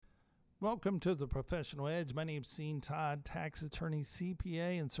Welcome to the Professional Edge. My name's Sean Todd, tax attorney,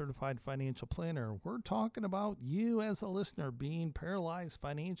 CPA, and certified financial planner. We're talking about you as a listener being paralyzed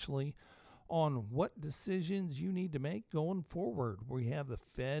financially on what decisions you need to make going forward. We have the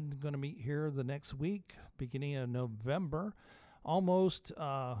Fed going to meet here the next week, beginning of November. Almost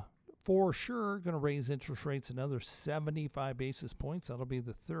for sure going to raise interest rates another 75 basis points. That'll be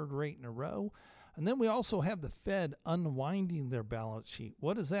the third rate in a row. And then we also have the Fed unwinding their balance sheet.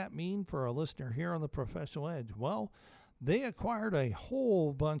 What does that mean for our listener here on the Professional Edge? Well, they acquired a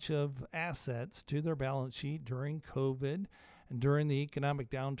whole bunch of assets to their balance sheet during COVID and during the economic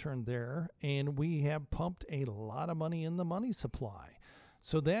downturn there, and we have pumped a lot of money in the money supply.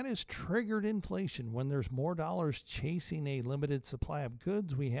 So that has triggered inflation. When there's more dollars chasing a limited supply of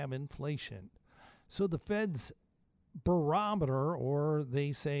goods, we have inflation. So the Fed's barometer, or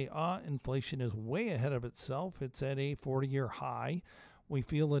they say inflation is way ahead of itself. It's at a 40-year high. We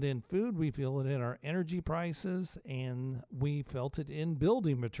feel it in food, we feel it in our energy prices, and we felt it in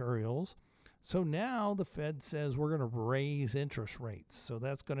building materials. So now the Fed says we're going to raise interest rates. So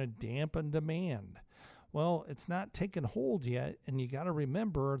that's going to dampen demand. Well, it's not taken hold yet, and you got to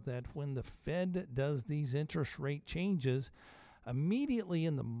remember that when the Fed does these interest rate changes, immediately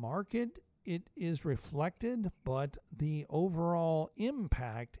in the market, it is reflected, but the overall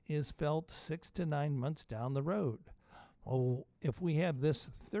impact is felt 6 to 9 months down the road. Well, if we have this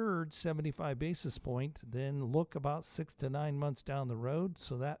third 75 basis point, then look about 6 to 9 months down the road.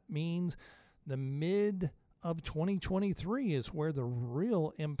 So that means the mid of 2023 is where the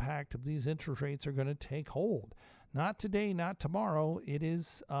real impact of these interest rates are going to take hold. Not today, not tomorrow. It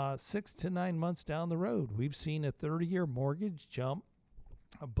is 6 to 9 months down the road. We've seen a 30-year mortgage jump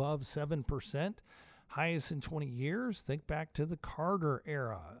above 7%, highest in 20 years. Think back to the Carter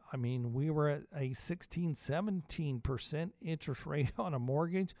era. I mean, we were at a 16, 17% interest rate on a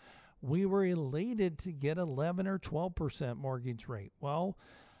mortgage. We were elated to get 11 or 12% mortgage rate. Well,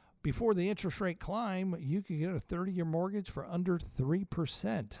 before the interest rate climb, you could get a 30-year mortgage for under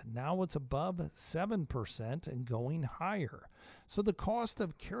 3%. Now it's above 7% and going higher. So the cost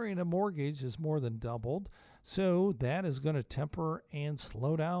of carrying a mortgage is more than doubled. So that is going to temper and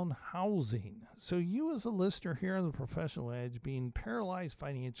slow down housing. So you as a listener here on the Professional Edge, being paralyzed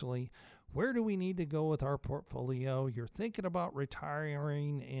financially, where do we need to go with our portfolio? You're thinking about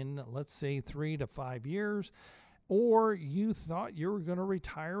retiring in, let's say, 3 to 5 years. Or you thought you were going to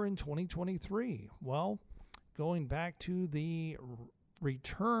retire in 2023. Well, going back to the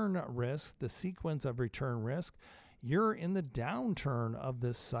return risk, the sequence of return risk, you're in the downturn of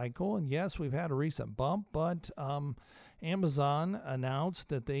this cycle. And yes, we've had a recent bump, but Amazon announced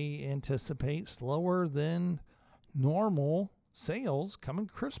that they anticipate slower than normal sales coming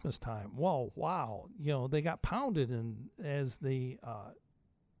Christmas time. Well, wow. They got pounded, and as the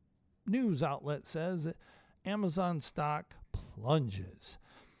news outlet says, Amazon stock plunges.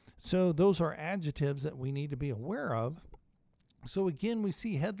 So those are adjectives that we need to be aware of. So again, we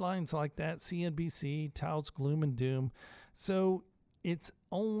see headlines like that, CNBC touts gloom and doom. So it's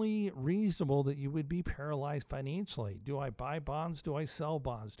only reasonable that you would be paralyzed financially. Do I buy bonds? Do I sell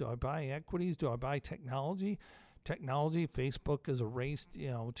bonds? Do I buy equities? Do I buy technology? Facebook has erased,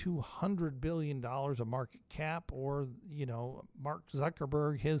 $200 billion of market cap, or, Mark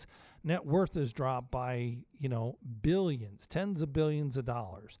Zuckerberg, his net worth has dropped by, billions, tens of billions of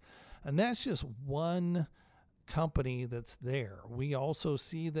dollars. And that's just one company that's there. We also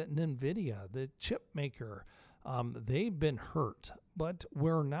see that NVIDIA, the chip maker, they've been hurt, but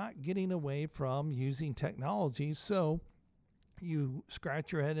we're not getting away from using technology. So you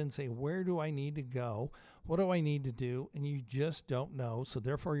scratch your head and say, where do I need to go? What do I need to do? And you just don't know. So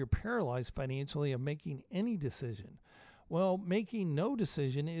therefore, you're paralyzed financially of making any decision. Well, making no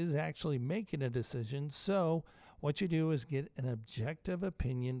decision is actually making a decision. So what you do is get an objective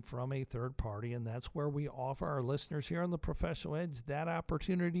opinion from a third party. And that's where we offer our listeners here on the Professional Edge that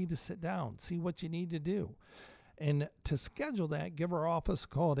opportunity to sit down, see what you need to do. And to schedule that, give our office a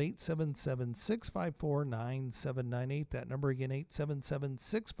call at 877-654-9798. That number again,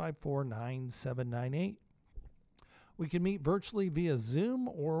 877-654-9798. We can meet virtually via Zoom,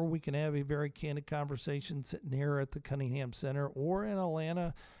 or we can have a very candid conversation sitting here at the Cunningham Center or in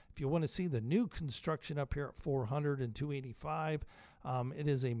Atlanta. If you want to see the new construction up here at 400 and 285, it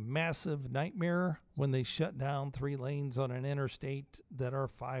is a massive nightmare when they shut down 3 lanes on an interstate that are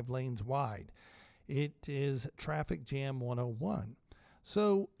 5 lanes wide. It is traffic jam 101.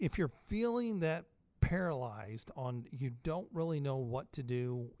 So if you're feeling that paralyzed on, you don't really know what to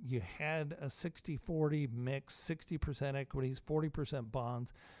do, you had a 60-40 mix, 60% equities, 40%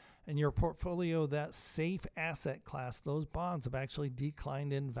 bonds, in your portfolio, that safe asset class, those bonds have actually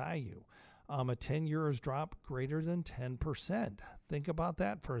declined in value. A 10-year has dropped greater than 10%. Think about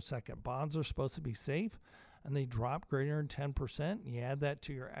that for a second. Bonds are supposed to be safe, and they dropped greater than 10%. You add that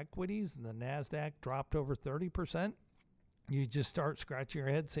to your equities, and the NASDAQ dropped over 30%. You just start scratching your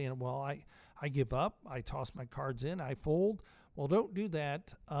head saying, well, I give up. I toss my cards in. I fold. Well, don't do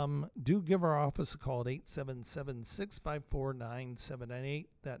that. Do give our office a call at 877-654-9798.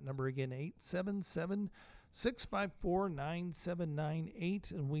 That number again,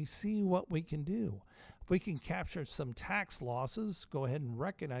 877-654-9798, and we see what we can do. If we can capture some tax losses, go ahead and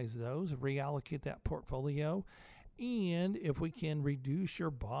recognize those, reallocate that portfolio. And if we can reduce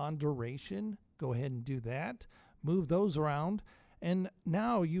your bond duration, go ahead and do that. Move those around. And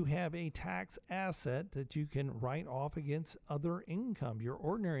now you have a tax asset that you can write off against other income, your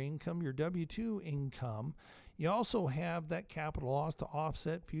ordinary income, your W-2 income. You also have that capital loss to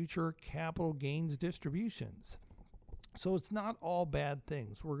offset future capital gains distributions. So it's not all bad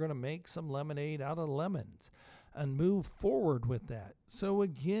things. We're going to make some lemonade out of lemons and move forward with that. So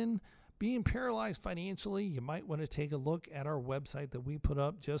again, being paralyzed financially, you might want to take a look at our website that we put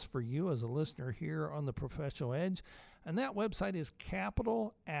up just for you as a listener here on the Professional Edge. And that website is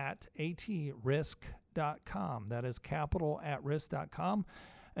capitalatrisk.com. That is capitalatrisk.com.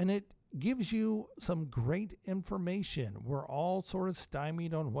 And it gives you some great information. We're all sort of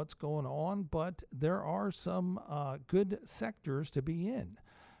stymied on what's going on, but there are some good sectors to be in.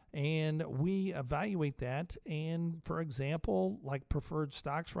 And we evaluate that. And for example, like preferred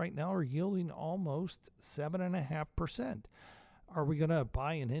stocks right now are yielding almost 7.5%. Are we going to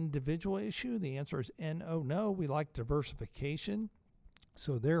buy an individual issue? The answer is no. We like diversification.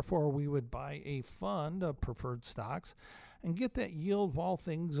 So therefore, we would buy a fund of preferred stocks and get that yield while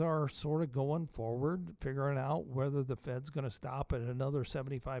things are sort of going forward, figuring out whether the Fed's going to stop at another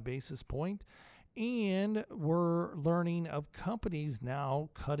 75 basis point. And we're learning of companies now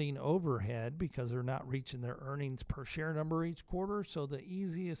cutting overhead because they're not reaching their earnings per share number each quarter. So the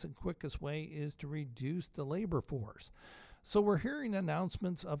easiest and quickest way is to reduce the labor force. So we're hearing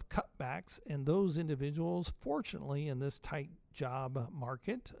announcements of cutbacks, and those individuals, fortunately, in this tight job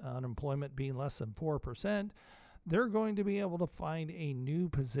market, unemployment being less than 4%, they're going to be able to find a new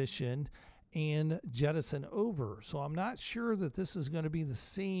position and jettison over. So I'm not sure that this is going to be the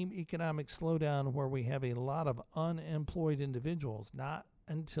same economic slowdown where we have a lot of unemployed individuals, not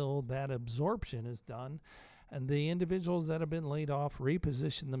until that absorption is done and the individuals that have been laid off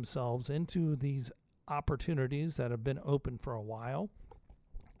reposition themselves into these opportunities that have been open for a while.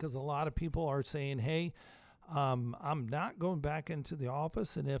 Because a lot of people are saying, hey, I'm not going back into the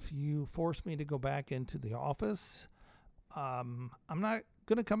office, and if you force me to go back into the office, I'm not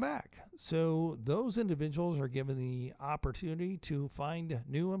going to come back. So those individuals are given the opportunity to find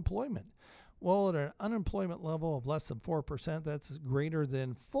new employment. Well, at an unemployment level of less than 4%, that's greater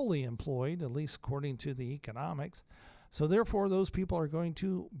than fully employed, at least according to the economics. So therefore, those people are going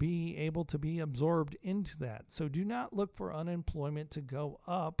to be able to be absorbed into that. So do not look for unemployment to go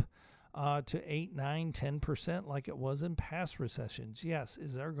up to 8, 9, 10% like it was in past recessions. Yes.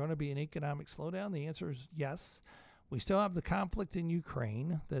 Is there going to be an economic slowdown? The answer is yes. We still have the conflict in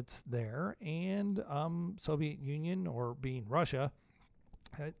Ukraine that's there, and Soviet Union, or being Russia,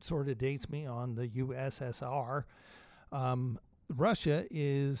 it sort of dates me on the USSR. Russia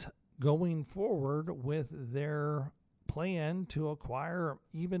is going forward with their plan to acquire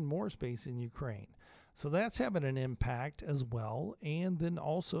even more space in Ukraine. So that's having an impact as well. And then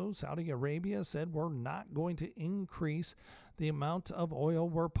also Saudi Arabia said we're not going to increase the amount of oil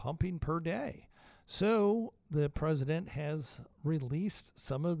we're pumping per day. So the president has released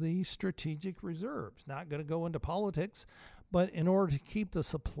some of these strategic reserves. Not going to go into politics, but in order to keep the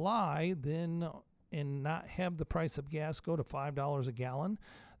supply then and not have the price of gas go to $5 a gallon,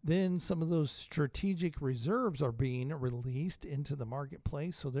 then some of those strategic reserves are being released into the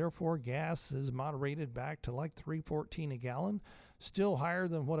marketplace. So therefore, gas is moderated back to like $3.14 a gallon, still higher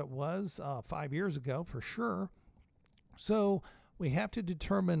than what it was 5 years ago for sure. So we have to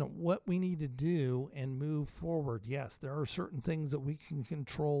determine what we need to do and move forward. Yes, there are certain things that we can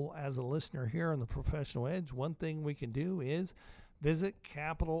control as a listener here on the Professional Edge. One thing we can do is visit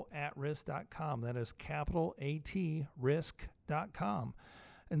capitalatrisk.com. That is capitalatrisk.com.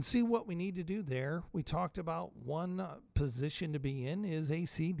 And see what we need to do there. We talked about one position to be in is a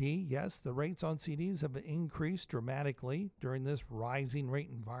CD. Yes, the rates on CDs have increased dramatically during this rising rate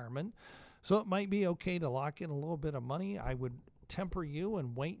environment. So it might be okay to lock in a little bit of money. I would temper you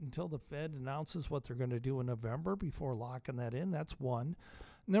and wait until the Fed announces what they're going to do in November before locking that in. That's one.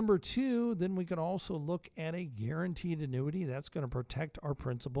 Number two, then we can also look at a guaranteed annuity. That's going to protect our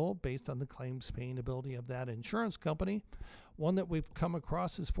principal based on the claims paying ability of that insurance company. One that we've come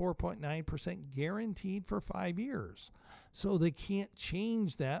across is 4.9% guaranteed for 5 years. So they can't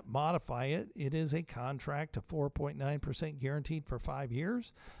change that, modify it. It is a contract of 4.9% guaranteed for 5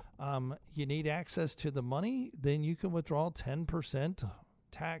 years. You need access to the money, then you can withdraw 10%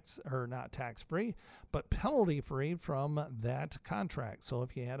 tax, or not tax free, but penalty free from that contract. So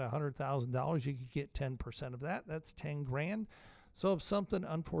if you had $100,000, you could get 10% of that. That's 10 grand. So if something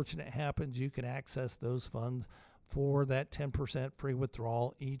unfortunate happens, you can access those funds for that 10% free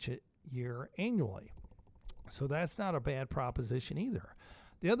withdrawal each year annually. So that's not a bad proposition either.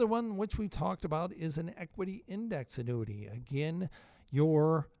 The other one, which we talked about, is an equity index annuity. Again,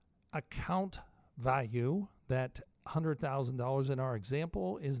 your account value, that $100,000 in our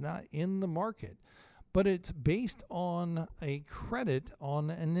example, is not in the market, but it's based on a credit on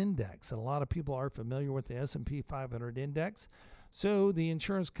an index. And a lot of people are familiar with the S&P 500 index. So the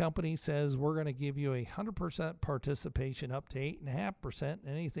insurance company says, we're going to give you 100% participation up to 8.5%. And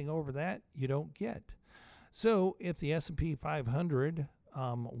anything over that, you don't get. So if the S&P 500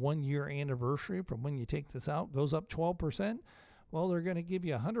 1 year anniversary from when you take this out goes up 12%, well, they're going to give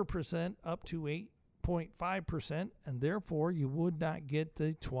you 100% up to 8.5%, and therefore you would not get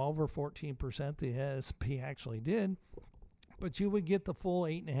the 12 or 14% the S&P actually did, but you would get the full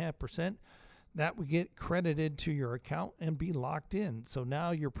 8.5%. That would get credited to your account and be locked in. So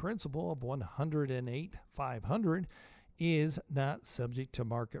now your principal of $108,500 is not subject to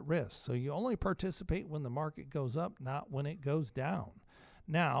market risk. So you only participate when the market goes up, not when it goes down.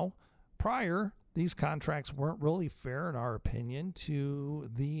 Now, prior, these contracts weren't really fair, in our opinion, to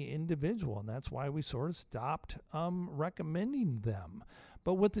the individual, and that's why we sort of stopped recommending them.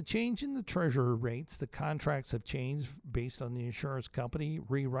 But with the change in the treasury rates, the contracts have changed based on the insurance company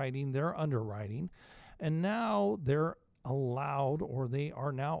rewriting their underwriting, and now they're allowed, or they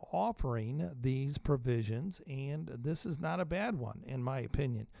are now offering these provisions, and this is not a bad one, in my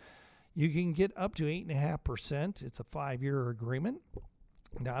opinion. You can get up to 8.5%. It's a 5-year agreement.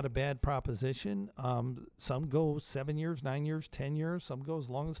 Not a bad proposition. Some go 7 years, 9 years, 10 years. Some go as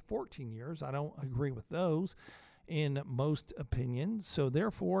long as 14 years. I don't agree with those in most opinions. So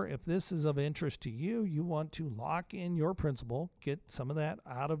therefore, if this is of interest to you, you want to lock in your principal, get some of that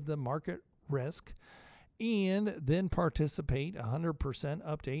out of the market risk, and then participate 100%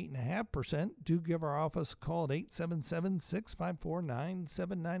 up to 8.5%. Do give our office a call at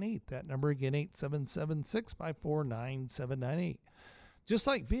 877-654-9798. That number again, 877-654-9798. Just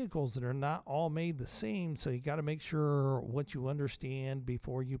like vehicles that are not all made the same, so you got to make sure what you understand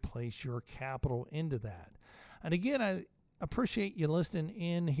before you place your capital into that. And again, I appreciate you listening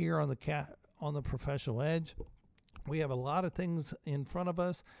in here on the Professional Edge. We have a lot of things in front of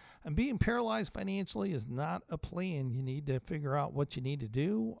us, and being paralyzed financially is not a plan. You need to figure out what you need to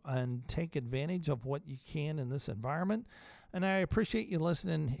do and take advantage of what you can in this environment. And I appreciate you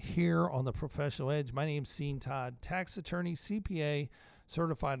listening here on the Professional Edge. My name's Sean Todd, tax attorney, CPA,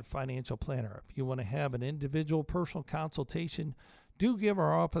 certified financial planner. If you want to have an individual personal consultation, do give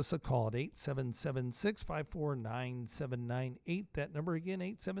our office a call at 877-654-9798. That number again,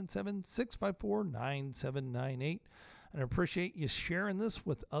 877-654-9798. And I appreciate you sharing this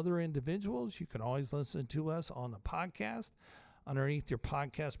with other individuals. You can always listen to us on the podcast underneath your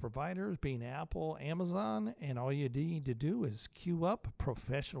podcast providers, being Apple, Amazon, and all you need to do is queue up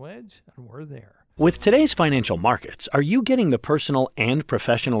Professional Edge, and we're there. With today's financial markets, are you getting the personal and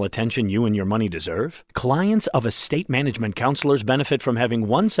professional attention you and your money deserve? Clients of estate management counselors benefit from having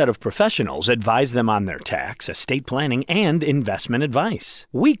one set of professionals advise them on their tax, estate planning, and investment advice.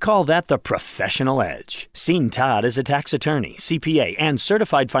 We call that the Professional Edge. Sean Todd is a tax attorney, CPA, and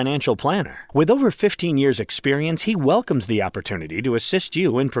certified financial planner. With over 15 years' experience, he welcomes the opportunity to assist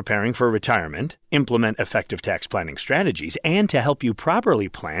you in preparing for retirement, implement effective tax planning strategies, and to help you properly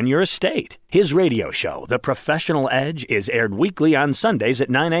plan your estate. His radio show, The Professional Edge, is aired weekly on Sundays at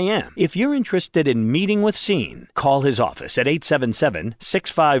 9 a.m. If you're interested in meeting with Sean, call his office at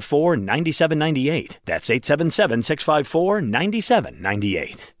 877-654-9798. That's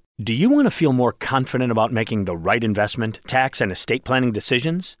 877-654-9798. Do you want to feel more confident about making the right investment, tax, and estate planning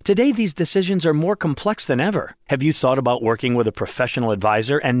decisions? Today, these decisions are more complex than ever. Have you thought about working with a professional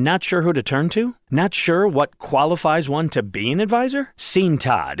advisor and not sure who to turn to? Not sure what qualifies one to be an advisor? Sean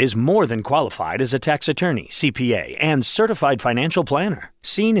Todd is more than qualified as a tax attorney, CPA, and certified financial planner.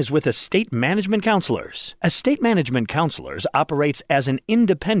 Scene is with Estate Management Counselors. Estate Management Counselors operates as an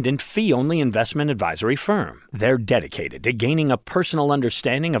independent fee-only investment advisory firm. They're dedicated to gaining a personal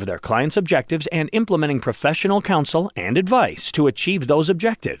understanding of their clients' objectives and implementing professional counsel and advice to achieve those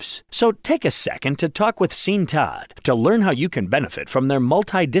objectives. So take a second to talk with Scene Todd to learn how you can benefit from their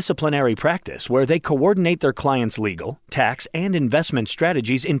multidisciplinary practice where they coordinate their clients' legal, tax, and investment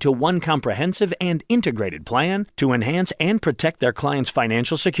strategies into one comprehensive and integrated plan to enhance and protect their clients' financial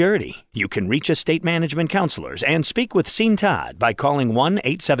security. You can reach Estate Management Counselors and speak with Scene Todd by calling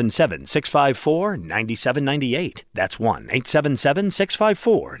 1-877-654-9798. That's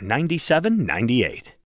 1-877-654-9798.